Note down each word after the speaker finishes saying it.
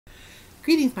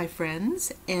Greetings, my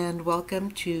friends, and welcome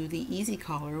to the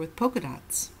EasyCollar with polka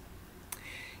dots.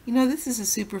 You know, this is a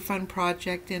super fun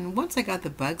project, and once I got the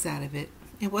bugs out of it,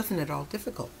 it wasn't at all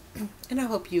difficult. And I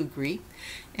hope you agree,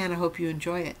 and I hope you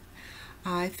enjoy it.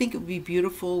 I think it would be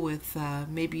beautiful with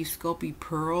maybe Sculpey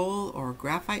pearl or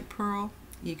graphite pearl.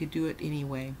 You could do it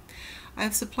anyway.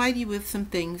 I've supplied you with some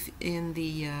things in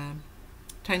the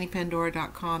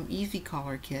tinypandora.com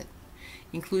EasyCollar Kit,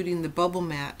 including the bubble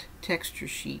mat texture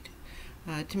sheet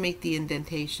to make the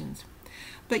indentations.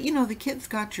 But you know, the kit's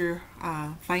got your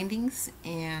findings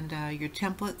and your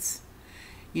templates.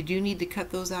 You do need to cut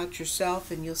those out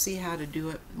yourself, and you'll see how to do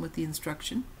it with the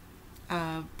instruction.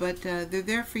 But they're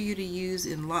there for you to use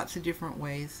in lots of different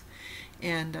ways,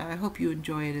 and I hope you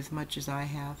enjoy it as much as I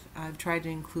have. I've tried to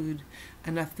include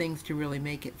enough things to really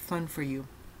make it fun for you.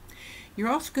 You're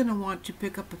also going to want to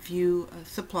pick up a few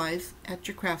supplies at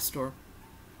your craft store.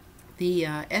 The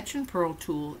etch and pearl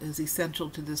tool is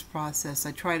essential to this process.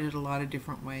 I tried it a lot of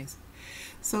different ways.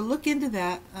 So look into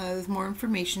that. There's more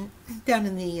information down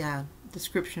in the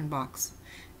description box.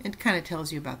 It kind of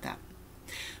tells you about that.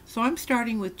 So I'm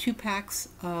starting with 2 packs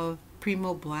of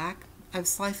Primo Black. I've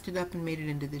sliced it up and made it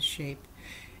into this shape.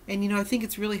 And you know, I think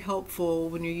it's really helpful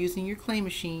when you're using your clay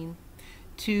machine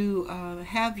to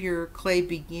have your clay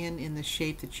begin in the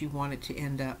shape that you want it to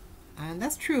end up. And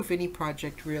that's true of any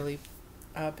project, really.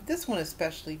 But this one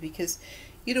especially, because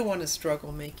you don't want to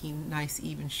struggle making nice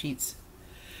even sheets.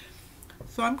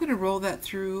 So I'm going to roll that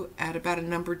through at about a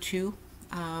number 2.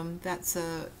 That's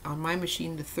on my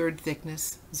machine the 3rd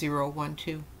thickness, 0, 1,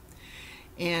 2.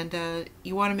 And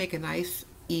you want to make a nice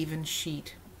even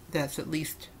sheet that's at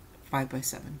least 5 by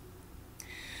 7.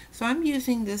 So I'm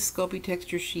using this Sculpey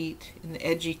texture sheet in the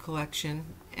Edgy collection,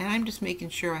 and I'm just making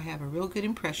sure I have a real good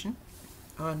impression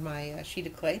on my sheet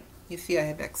of clay. You see I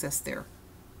have excess there.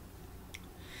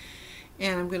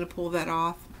 And I'm going to pull that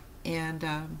off, and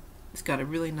it's got a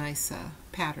really nice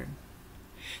pattern.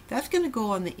 That's going to go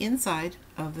on the inside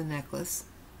of the necklace.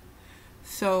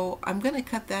 So I'm going to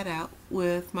cut that out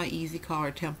with my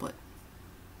EasyCollar template.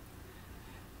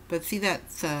 But see,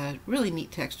 that's a really neat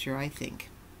texture, I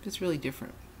think. It's really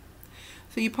different.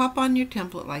 So you pop on your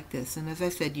template like this, and as I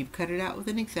said, you've cut it out with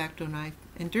an X-Acto knife,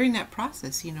 and during that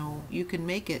process, you know, you can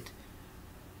make it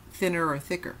thinner or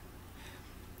thicker.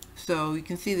 So you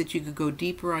can see that you could go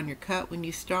deeper on your cut when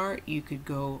you start. You could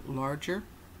go larger.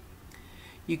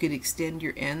 You could extend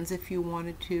your ends if you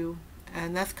wanted to.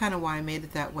 And that's kind of why I made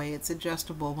it that way. It's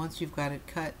adjustable. Once you've got it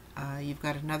cut, you've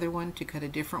got another one to cut a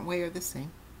different way or the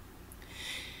same.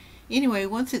 Anyway,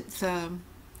 once it's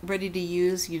ready to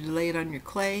use, you lay it on your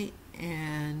clay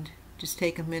and just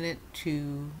take a minute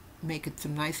to make it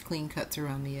some nice clean cuts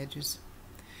around the edges.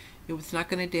 It's not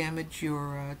going to damage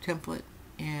your template,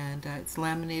 and it's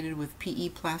laminated with PE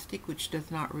plastic, which does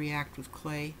not react with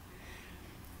clay,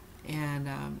 and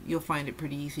you'll find it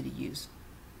pretty easy to use.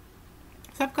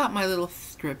 So I've got my little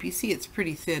strip. You see it's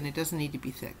pretty thin. It doesn't need to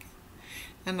be thick.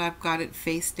 And I've got it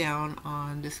face down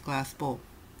on this glass bowl.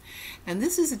 And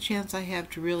this is a chance I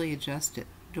have to really adjust it.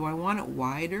 Do I want it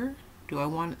wider? Do I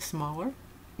want it smaller?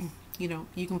 You know,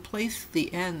 you can place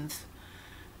the ends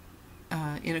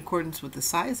in accordance with the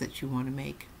size that you want to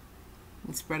make,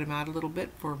 and spread them out a little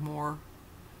bit for more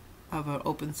of an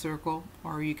open circle,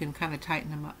 or you can kind of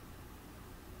tighten them up.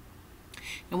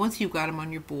 And once you've got them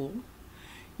on your bowl,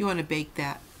 you want to bake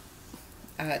that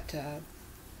at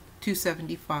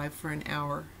 275 for an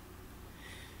hour.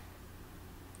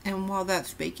 And while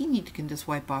that's baking, you can just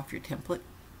wipe off your template,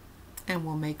 and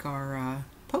we'll make our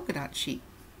polka dot sheet.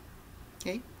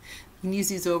 Okay, you can use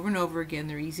these over and over again.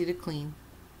 They're easy to clean.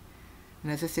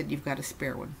 And as I said, you've got a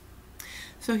spare one.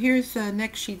 So here's the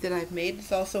next sheet that I've made.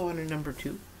 It's also on a number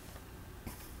 2.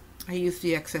 I used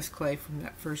the excess clay from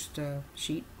that first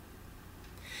sheet.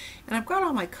 And I've got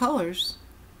all my colors.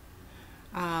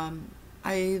 I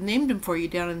named them for you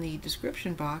down in the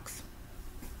description box.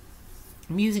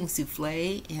 I'm using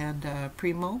Soufflé and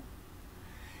Primo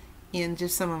in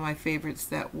just some of my favorites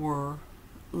that were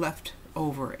left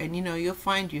over. And you know, you'll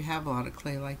find you have a lot of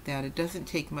clay like that. It doesn't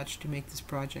take much to make this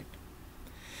project.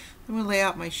 I'm going to lay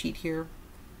out my sheet here,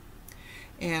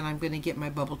 and I'm going to get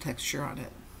my bubble texture on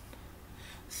it.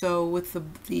 So with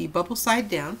the bubble side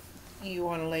down, you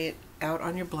want to lay it out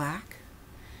on your black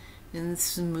and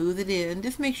smooth it in.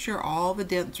 Just make sure all the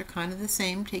dents are kind of the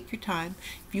same. Take your time.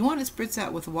 If you want to spritz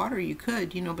out with water, you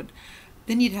could, you know, but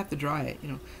then you'd have to dry it, you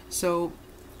know. So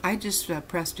I just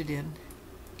pressed it in,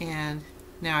 and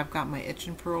now I've got my etch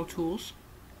and pearl tools.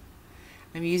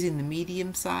 I'm using the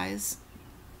medium size.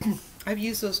 I've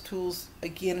used those tools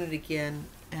again and again,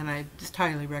 and I just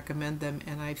highly recommend them,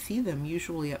 and I see them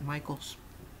usually at Michael's.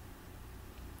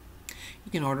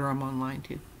 You can order them online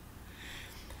too.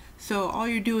 So all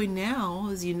you're doing now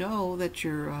is you know that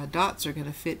your dots are going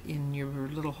to fit in your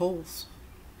little holes.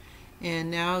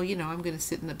 And now, you know, I'm going to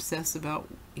sit and obsess about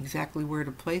exactly where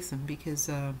to place them, because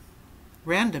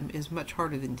random is much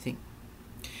harder than you think.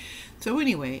 So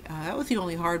anyway, that was the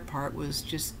only hard part, was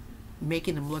just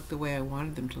making them look the way I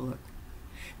wanted them to look.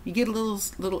 You get a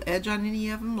little edge on any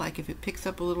of them, like if it picks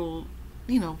up a little,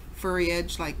 you know, furry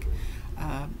edge, like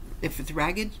if it's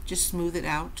ragged, just smooth it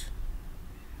out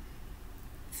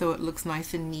so it looks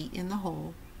nice and neat in the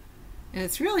hole. And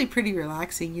it's really pretty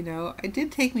relaxing, you know. It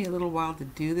did take me a little while to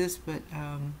do this, but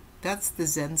that's the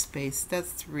Zen space.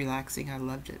 That's relaxing. I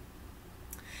loved it.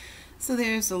 So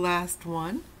there's the last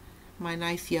one, my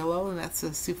nice yellow, and that's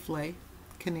a souffle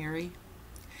canary.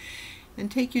 And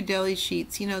take your deli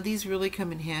sheets. You know, these really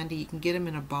come in handy. You can get them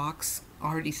in a box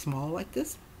already small like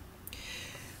this,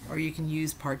 or you can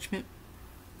use parchment.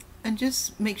 And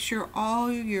just make sure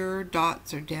all your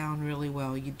dots are down really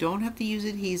well. You don't have to use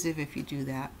adhesive if you do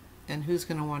that. And who's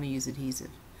going to want to use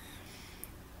adhesive?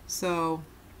 So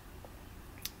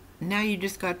now you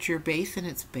just got your base, and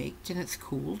it's baked and it's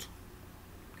cooled.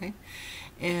 Okay,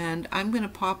 and I'm going to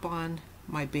pop on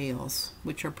my bales,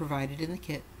 which are provided in the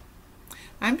kit.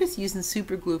 I'm just using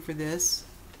super glue for this.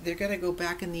 They're going to go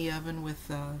back in the oven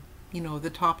with you know, the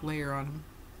top layer on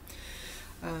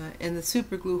them. And the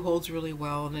super glue holds really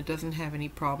well, and it doesn't have any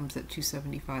problems at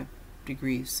 275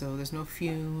 degrees, so there's no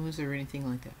fumes or anything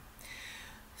like that.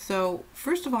 So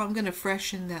first of all, I'm going to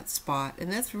freshen that spot,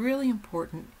 and that's really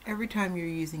important every time you're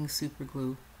using super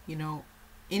glue. You know,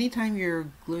 anytime you're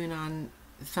gluing on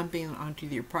something onto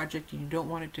your project and you don't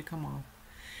want it to come off,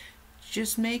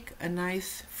 just make a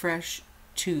nice fresh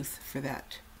tooth for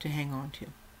that to hang on to.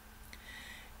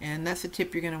 And that's a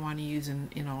tip you're going to want to use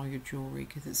in all your jewelry,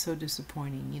 because it's so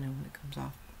disappointing, you know, when it comes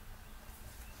off.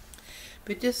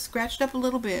 But just scratch it up a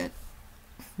little bit,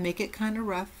 make it kind of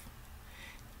rough,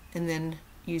 and then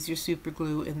use your super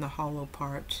glue in the hollow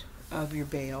part of your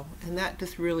bale. And that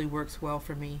just really works well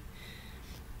for me,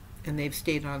 and they've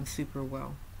stayed on super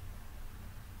well.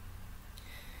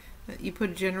 You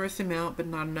put a generous amount, but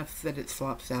not enough that it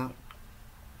slops out.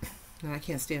 And I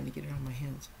can't stand to get it on my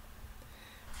hands.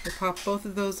 We'll pop both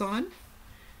of those on,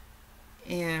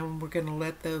 and we're going to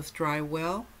let those dry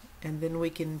well, and then we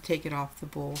can take it off the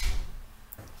bowl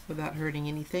without hurting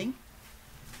anything.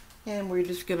 And we're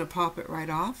just going to pop it right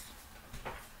off.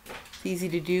 It's easy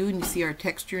to do, and you see our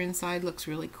texture inside looks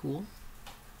really cool.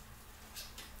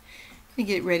 And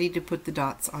get ready to put the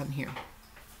dots on here.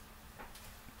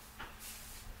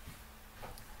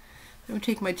 I'm going to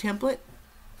take my template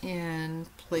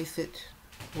and place it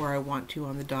where I want to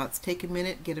on the dots. Take a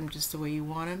minute, get them just the way you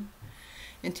want them,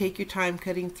 and take your time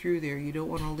cutting through there. You don't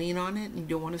want to lean on it, and you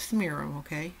don't want to smear them,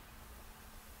 okay?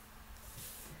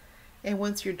 And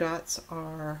once your dots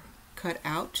are cut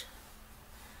out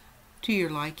to your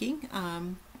liking,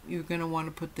 you're going to want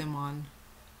to put them on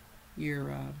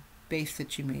your base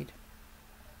that you made.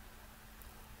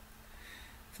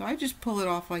 So I just pull it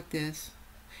off like this.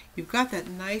 You've got that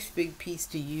nice big piece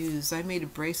to use. I made a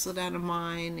bracelet out of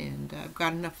mine, and I've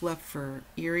got enough left for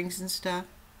earrings and stuff.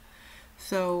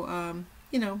 So,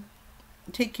 you know,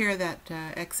 take care of that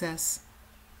excess,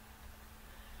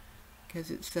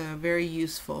 because it's very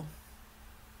useful.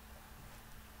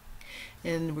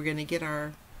 And we're going to get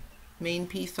our main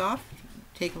piece off.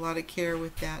 Take a lot of care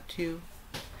with that too.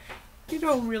 You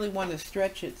don't really want to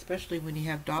stretch it, especially when you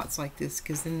have dots like this,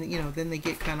 because then, you know, then they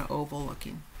get kind of oval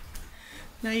looking.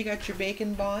 Now you got your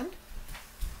Bacon Bond,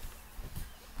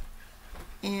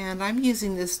 and I'm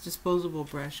using this disposable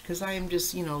brush because I am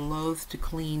just, you know, loath to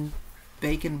clean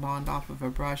Bacon Bond off of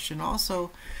a brush. And also,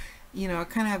 you know, I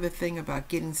kind of have a thing about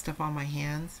getting stuff on my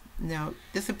hands. Now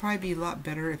this would probably be a lot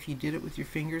better if you did it with your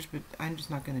fingers, but I'm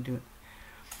just not going to do it.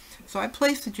 So I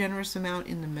placed a generous amount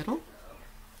in the middle,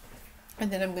 and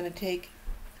then I'm going to take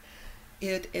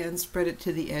it and spread it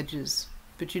to the edges.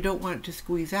 But you don't want it to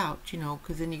squeeze out, you know,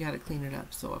 because then you got to clean it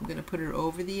up. So I'm going to put it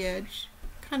over the edge,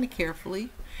 kind of carefully,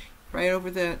 right over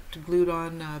the glued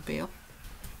on bale.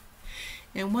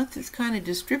 And once it's kind of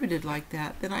distributed like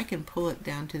that, then I can pull it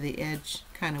down to the edge,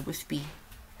 kind of wispy.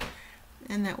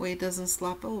 And that way it doesn't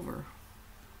slop over.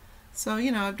 So,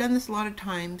 you know, I've done this a lot of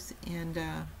times, and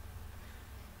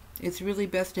it's really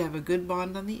best to have a good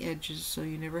bond on the edges so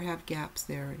you never have gaps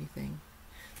there or anything.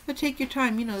 But take your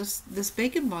time. You know, this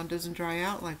Bacon Bond doesn't dry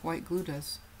out like white glue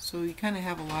does. So you kind of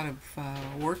have a lot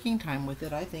of working time with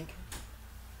it, I think.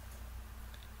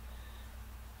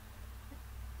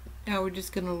 Now we're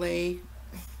just going to lay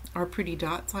our pretty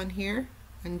dots on here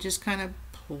and just kind of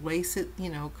place it, you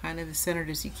know, kind of as centered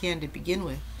as you can to begin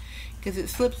with, because it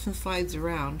slips and slides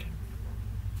around.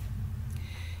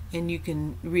 and you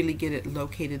can really get it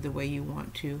located the way you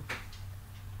want to.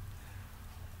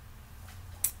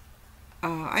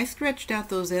 I stretched out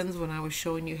those ends when I was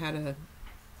showing you how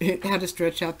to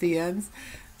stretch out the ends.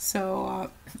 So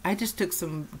I just took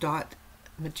some dot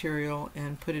material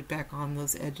and put it back on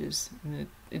those edges, and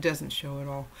it doesn't show at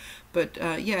all. But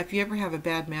yeah, if you ever have a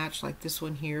bad match like this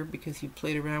one here because you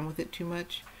played around with it too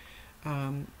much,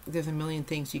 there's a million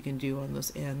things you can do on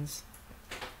those ends.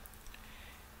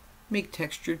 Make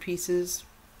textured pieces.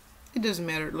 It doesn't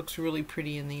matter, it looks really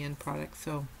pretty in the end product,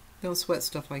 so don't sweat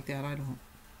stuff like that. I don't.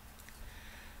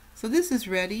 So this is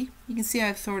ready. You can see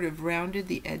I've sort of rounded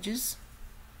the edges.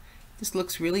 This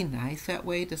looks really nice that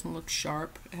way. It doesn't look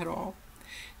sharp at all.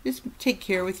 Just take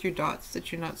care with your dots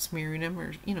that you're not smearing them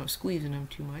or, you know, squeezing them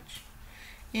too much.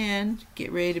 And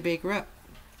get ready to bake her up.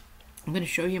 I'm going to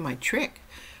show you my trick.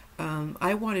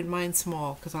 I wanted mine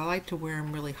small because I like to wear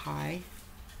them really high.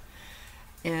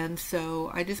 And so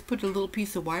I just put a little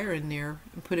piece of wire in there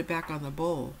and put it back on the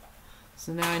bowl.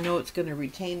 So now I know it's going to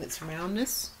retain its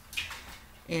roundness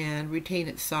and retain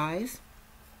its size,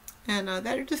 and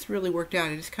that just really worked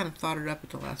out. I just kind of thought it up at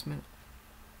the last minute.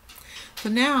 So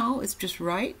now it's just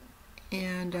right,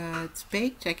 and it's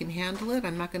baked. I can handle it.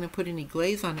 I'm not going to put any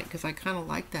glaze on it because I kind of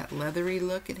like that leathery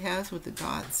look it has with the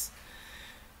dots.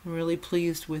 I'm really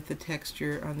pleased with the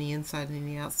texture on the inside and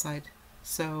the outside.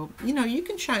 So, you know, you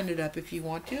can shine it up if you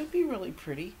want to. It'd be really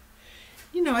pretty.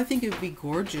 You know, I think it would be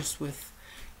gorgeous with,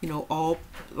 you know, all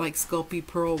like Sculpey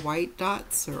pearl white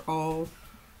dots, or all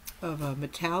of a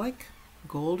metallic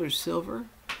gold or silver.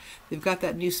 They've got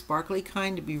that new sparkly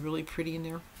kind to be really pretty in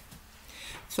there.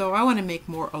 So I want to make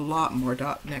a lot more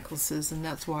dot necklaces, and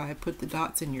that's why I put the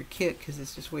dots in your kit, because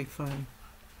it's just way fun.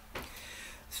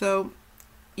 So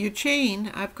your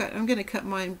chain, I'm going to cut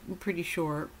mine pretty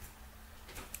short.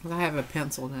 I have a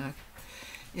pencil neck,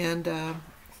 and I'm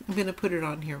going to put it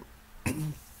on here. If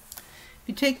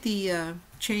you take the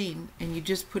chain and you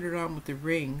just put it on with the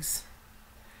rings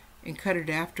and cut it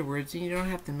afterwards, and you don't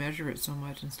have to measure it so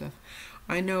much and stuff.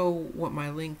 I know what my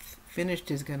length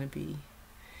finished is going to be,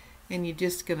 and you're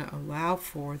just going to allow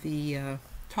for the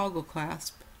toggle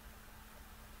clasp.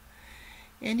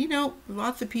 And you know,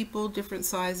 lots of people, different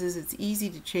sizes. It's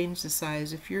easy to change the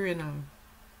size if you're in a,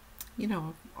 you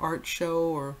know, art show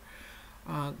or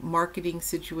marketing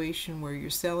situation where you're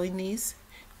selling these.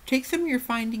 Take some of your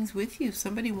findings with you. If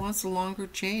somebody wants a longer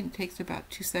chain, it takes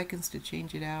about 2 seconds to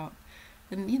change it out.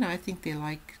 And you know, I think they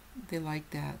like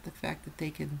that, the fact that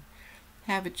they can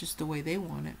have it just the way they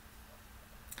want it.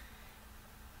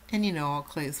 And you know, all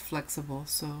clay is flexible,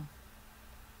 so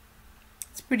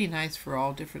it's pretty nice for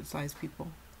all different size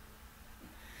people.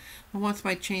 And once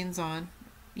my chain's on,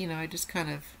 you know, I just kind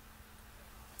of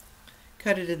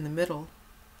cut it in the middle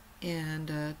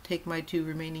and take my 2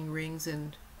 remaining rings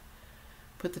and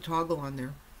put the toggle on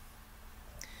there.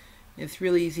 It's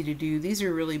really easy to do. These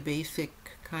are really basic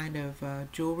kind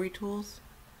of jewelry tools.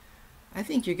 I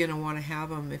think you're going to want to have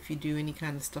them if you do any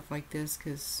kind of stuff like this,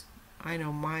 because I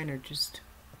know mine are just,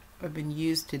 have been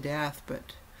used to death,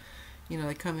 but you know,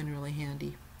 they come in really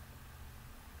handy.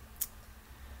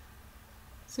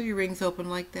 So your rings open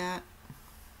like that,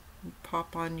 you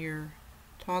pop on your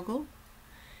toggle,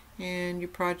 and your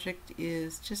project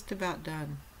is just about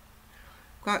done.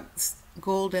 Got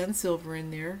gold and silver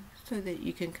in there so that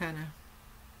you can kind of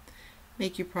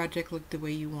make your project look the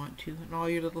way you want to, and all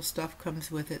your little stuff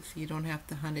comes with it, so you don't have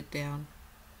to hunt it down.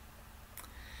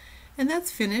 And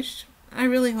that's finished. I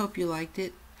really hope you liked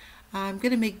it. I'm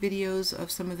going to make videos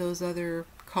of some of those other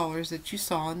collars that you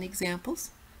saw in the examples,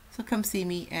 so come see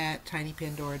me at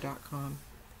tinypandora.com.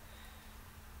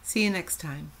 See you next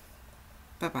time.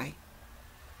 Bye-bye.